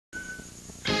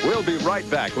We'll be right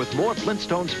back with more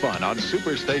Flintstones fun on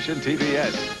Superstation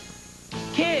TBS.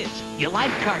 Kids, you like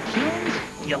cartoons?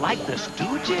 You like the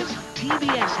Stooges?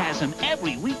 TBS has them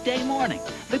every weekday morning.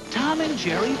 The Tom and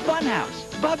Jerry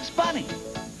Funhouse, Bugs Bunny,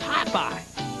 Popeye,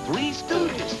 Three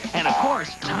Stooges, and of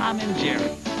course, Tom and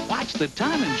Jerry. Watch the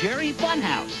Tom and Jerry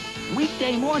Funhouse.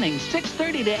 Weekday mornings,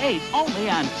 6:30 to 8,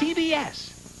 only on TBS.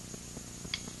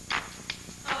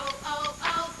 Oh, oh,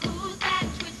 oh, who's that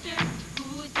twister?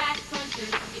 Who's that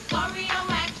cruncher? It's Oreo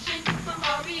action from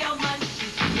Oreo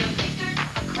Munchies. A baker,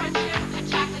 a cruncher, a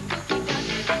chocolate cookie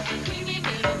duster, a creamy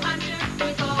little puncher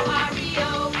with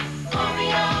Oreo.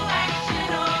 Oreo action,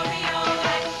 Oreo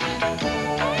action.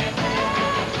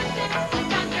 Twister, a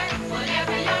thunder,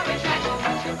 whatever your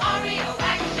attraction. Oreo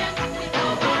action with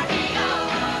Oreo.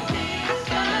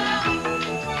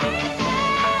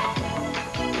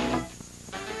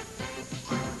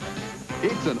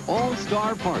 It's an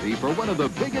all-star party for one of the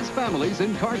biggest families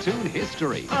in cartoon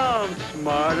history. I'm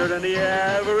smarter than the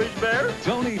average bear.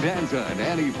 Tony Danza and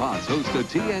Annie Potts host a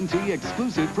TNT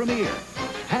exclusive premiere.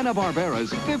 Hanna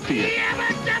Barbera's 50th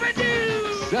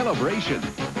celebration.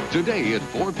 Today at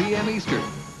 4 p.m. Eastern.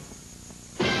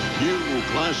 New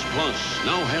Glass Plus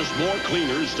now has more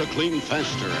cleaners to clean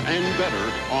faster and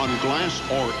better on glass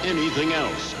or anything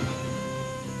else.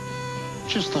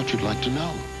 Just thought you'd like to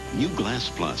know. New Glass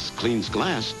Plus cleans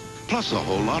glass, plus a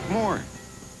whole lot more.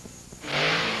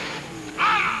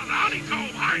 Ah, the Honeycomb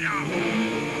Hideout!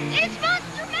 It's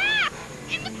Monster Mac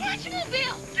in the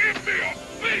Crunchmobile. Give me a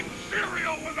big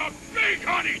cereal with a big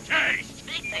honey taste!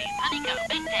 Big taste, Honeycomb,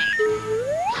 big taste.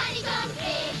 Honeycomb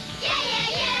big, yeah,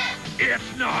 yeah, yeah.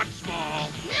 It's not small.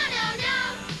 No, no, no.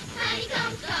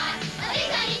 Honeycomb's got a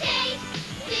big honey taste.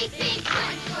 Big, big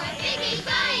crunch for a big, big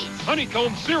bite.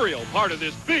 Honeycomb Cereal, part of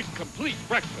this big, complete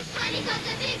breakfast. Honeycomb's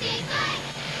a big, big bite.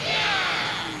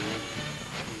 Yeah!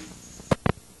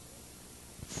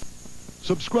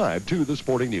 Subscribe to The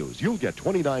Sporting News. You'll get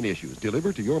 29 issues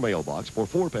delivered to your mailbox for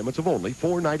 4 payments of only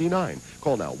 $4.99.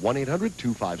 Call now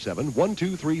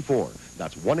 1-800-257-1234.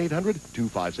 That's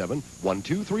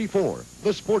 1-800-257-1234.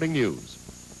 The Sporting News.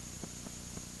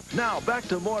 Now back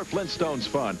to more Flintstones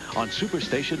fun on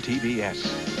Superstation TBS.